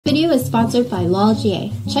Video is sponsored by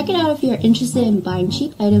LOLGA. Check it out if you're interested in buying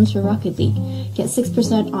cheap items for Rocket League. Get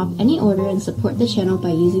 6% off any order and support the channel by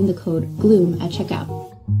using the code GLOOM at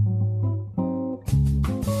checkout.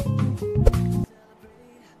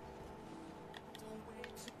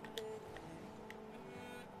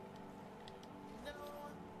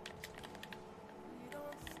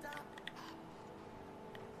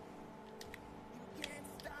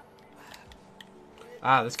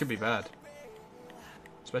 Ah, this could be bad.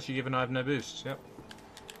 Especially given I have no boosts, yep.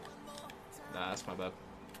 Nah, that's my bad.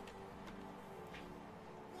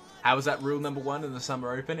 How was that rule number 1 in the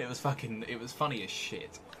Summer Open? It was funny as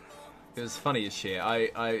shit. It was funny as shit.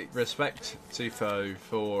 I respect Tufo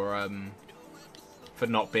for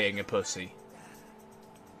not being a pussy.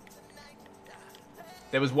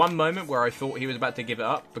 There was one moment where I thought he was about to give it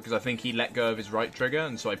up because I think he let go of his right trigger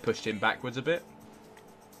and so I pushed him backwards a bit.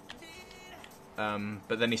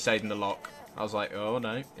 But then he stayed in the lock. I was like, oh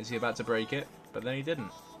no, is he about to break it? But then he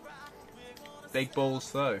didn't. Big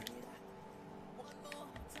balls though.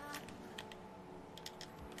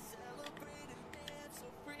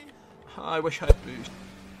 I wish I had boost.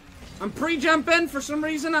 I'm pre-jumping for some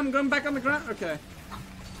reason. I'm going back on the ground. Okay.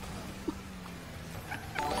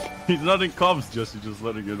 He's not in comms, Jesse, just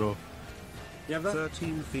letting it off. You have that?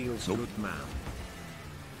 13 feels good, man.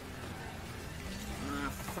 Ah,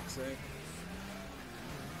 for fuck's sake.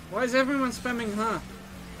 Why is everyone spamming huh?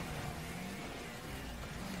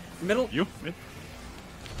 Middle? You? Mid?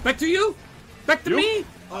 Back to you? Back to You? me?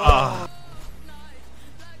 Ah.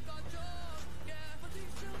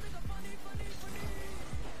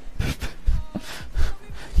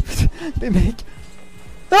 Les mecs.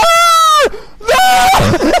 Ah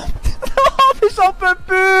non. Non, mais j'en peux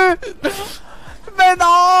plus. Mais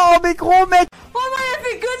non, mais gros mec. Oh my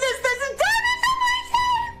effing goodness, there's a diamond on my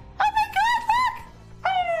head! Oh my god, look!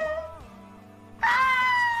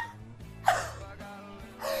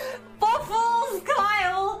 Waffles,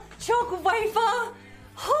 Kyle, chocolate wafer.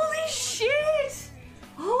 Holy shit!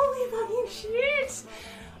 Holy fucking shit!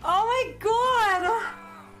 Oh my god!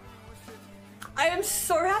 I am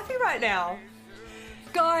so happy right now.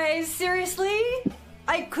 Guys, seriously?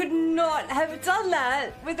 I could not have done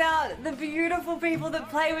that without the beautiful people that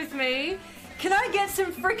play with me. Can I get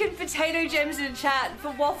some freaking potato gems in chat for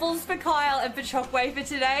Waffles, for Kyle, and for Chockwafer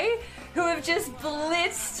today, who have just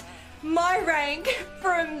blitzed my rank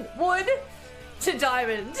from wood to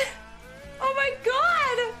diamond? Oh my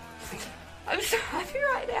god! I'm so happy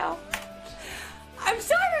right now. I'm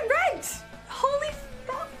diamond ranked! Holy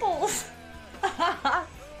fuckballs!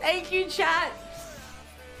 Thank you, chat.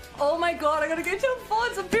 Oh my god, I gotta go tell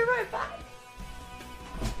Fonz. I'll be right back.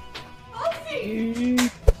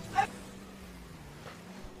 Aussie!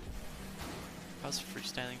 How's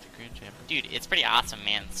freestyling to Grand Champ? Dude, it's pretty awesome,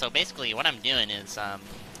 man. So basically what I'm doing is I'm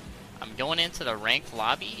going into the ranked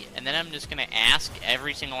lobby and then I'm just gonna ask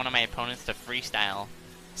every single one of my opponents to freestyle.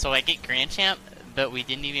 So I get Grand Champ, but we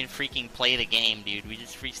didn't even freaking play the game, dude. We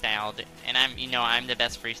just freestyled, and I'm the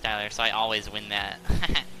best freestyler, so I always win that.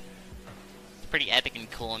 It's pretty epic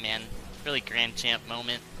and cool, man. Really Grand Champ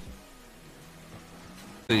moment.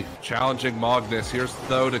 Challenging Magnus. Here's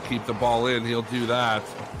Tho to keep the ball in. He'll do that.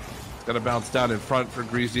 It's gonna bounce down in front for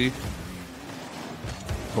Greasy.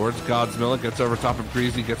 Towards Godsmill. Gets over top of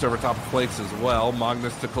Greasy. Gets over top of Flakes as well.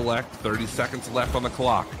 Magnus to collect. 30 seconds left on the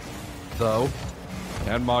clock. Tho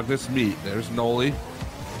and Magnus meet. There's Noli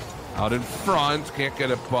out in front. Can't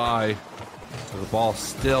get it by. The ball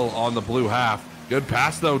still on the blue half. Good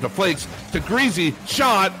pass though to Flakes. To Greasy.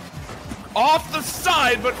 Shot off the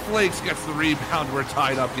side, but Flakes gets the rebound. We're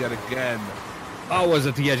tied up yet again. I was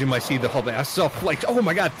at the edge of my seat the whole day. I saw Flakes. Oh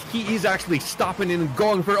my god, he is actually stopping and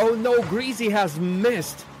going for. Oh no, Greasy has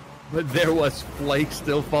missed. But there was Flakes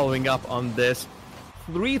still following up on this.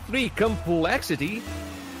 3-3 complexity.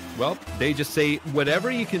 Well, they just say,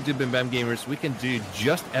 whatever you can do, Bim Bam Gamers, we can do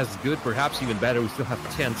just as good, perhaps even better. We still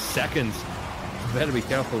have 10 seconds. Better be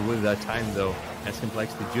careful with that time, though, as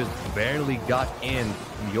Complexity just barely got in.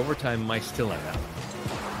 The overtime might still happen.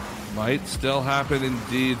 Might still happen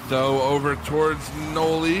indeed, though. Over towards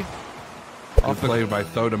Noli. Good play by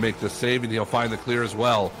Tho to make the save, and he'll find the clear as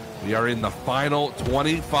well. We are in the final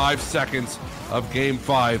 25 seconds of Game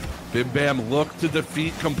 5. Bim Bam look to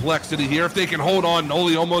defeat Complexity here. If they can hold on,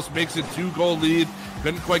 Noli almost makes it 2-goal lead.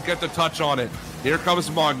 Couldn't quite get the touch on it. Here comes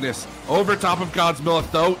Magnus. Over top of Godsmill,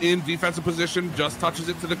 though, in defensive position. Just touches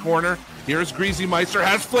it to the corner. Here's Greasy Meister.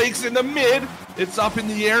 Has Flakes in the mid. It's up in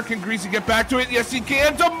the air. Can Greasy get back to it? Yes, he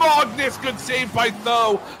can. To Magnus. Good save by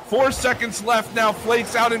Tho. 4 seconds left now.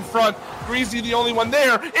 Flakes out in front. Greasy the only one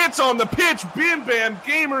there. It's on the pitch. Bim Bam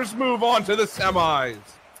Gamers move on to the semis.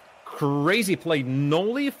 crazy play.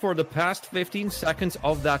 Noli for the past 15 seconds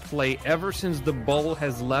of that play, ever since the ball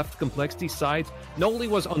has left Complexity side, Noli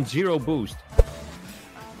was on 0 boost.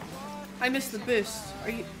 I missed the boost. Are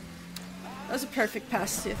you... That was a perfect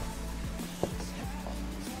pass too.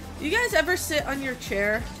 You guys ever sit on your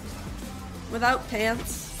chair without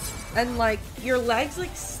pants and like your legs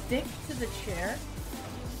like stick to the chair?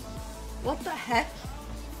 What the heck?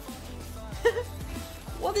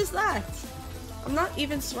 What is that? I'm not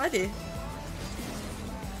even sweaty.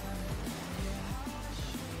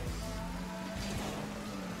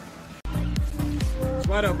 It's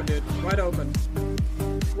wide open, dude. It's wide open.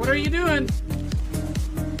 What are you doing?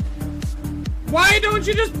 Why don't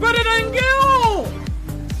you just put it in goal?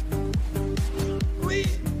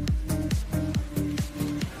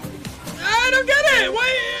 I don't get it. Why?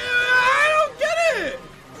 I don't get it.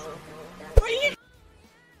 Why you...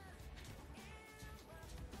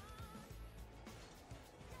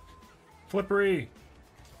 Flippery.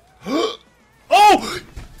 Oh!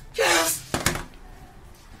 Yes!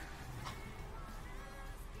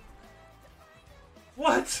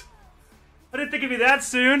 What? I didn't think it'd be that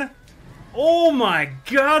soon. Oh my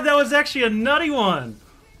god, that was actually a nutty one.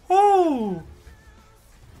 Woo!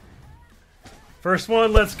 First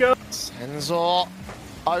one, let's go. Senzo.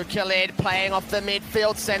 Okalid playing off the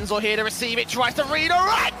midfield. Senzo here to receive it. Tries to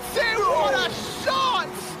redirect it. What a shot!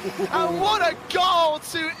 And what a goal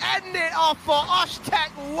to end it off for Oshtek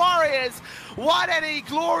Warriors. One any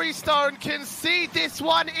Glory Stone concede this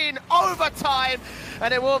one in overtime.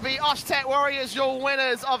 And it will be Oshtek Warriors your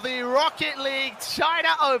winners of the Rocket League China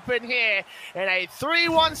Open here in a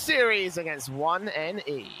 3-1 series against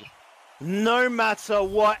 1NE. No matter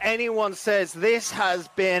what anyone says, this has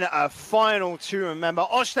been a final to remember.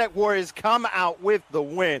 Oshtek Warriors come out with the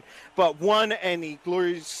win, but 1NE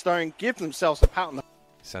Glory Stone give themselves a pat on the...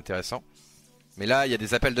 C'est intéressant. Mais là, il y a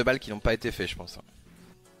des appels de balles qui n'ont pas été faits, je pense.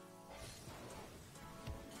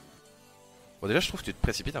 Bon, déjà, je trouve que tu te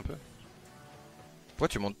précipites un peu. Pourquoi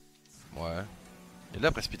tu montes? Ouais. Il y a de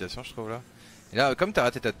la précipitation, je trouve, là. Et là, comme t'as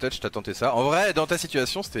raté ta touch, t'as tenté ça. En vrai, dans ta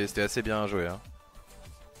situation, c'était assez bien joué. Hein.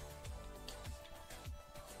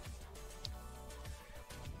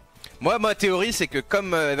 Moi, ma théorie, c'est que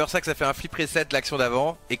comme Eversax a fait un flip reset l'action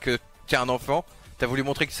d'avant, et que tu as un enfant, t'as voulu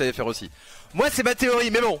montrer que tu savais faire aussi. Moi, c'est ma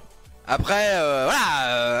théorie, mais bon. Après,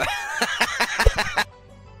 voilà.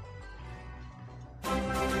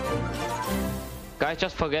 Guys,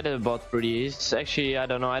 just forget about Rudy. He's actually, I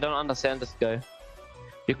don't know, I don't understand this guy.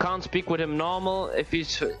 You can't speak with him normal. If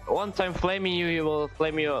he's one time flaming you, he will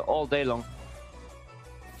flame you all day long.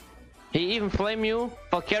 He even flame you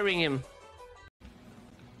for carrying him.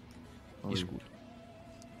 He's good.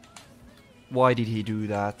 Why did he do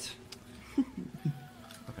that?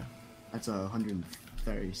 Okay. That's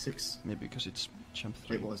 136. Maybe because it's champ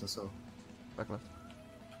 3. It was, I saw. Back left.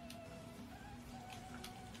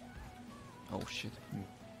 Oh shit.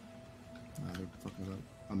 Nah, they're fucking about.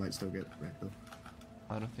 I might still get wrecked though.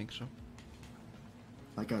 I don't think so.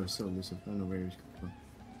 That guy was so elusive. I don't know where he's coming from.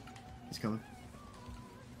 He's coming.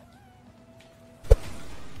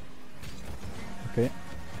 Ok.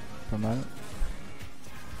 Pas mal.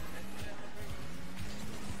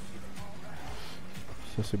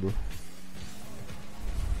 Ça c'est beau.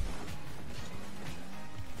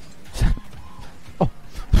 Oh.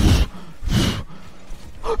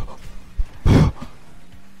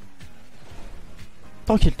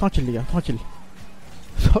 Tranquille, tranquille les gars, tranquille.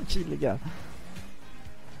 Tranquille les gars.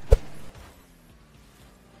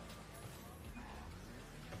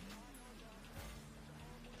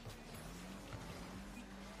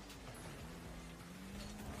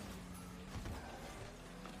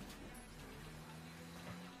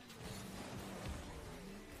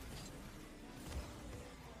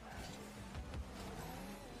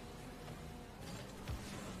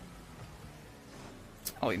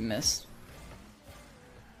 Oh, he missed.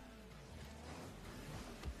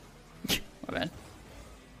 My bad.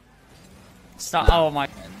 Stop. Oh my.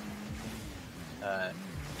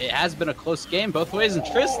 It has been a close game both ways, and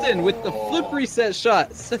Tristan with the flip reset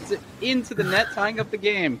shot sets it into the net, tying up the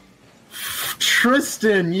game.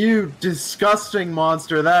 Tristan, you disgusting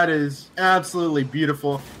monster. That is absolutely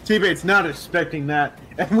beautiful. T-Bate's not expecting that.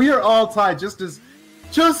 And we are all tied just as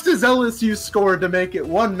LSU scored to make it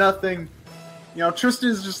 1-0. You know,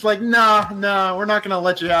 Tristan's just like, nah, we're not going to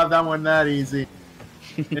let you have that one that easy.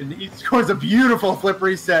 And he scores a beautiful flip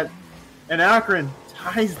reset. And Akron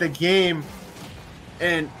ties the game.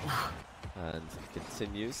 And he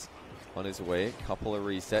continues on his way. Couple of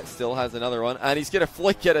resets. Still has another one. And he's going to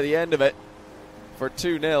flick it at the end of it for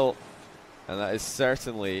 2-0. And that is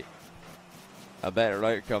certainly a better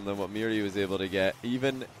outcome than what Muri was able to get.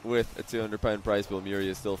 Even with a £200 prize pool, Muri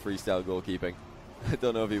is still freestyle goalkeeping. I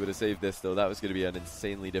don't know if he would have saved this though. That was going to be an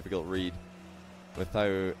insanely difficult read with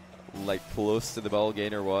how like close to the ball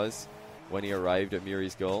gainer was when he arrived at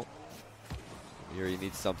Muri's goal. Muri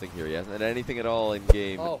needs something here. He hasn't had anything at all in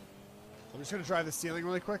game. Oh. I'm just going to drive the ceiling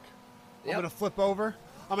really quick. I'm going to flip over.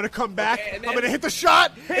 I'm going to come back. Okay, I'm going to hit the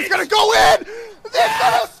shot. It's going to go in.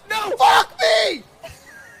 This is no. Fuck me.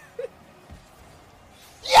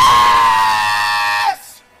 Yeah!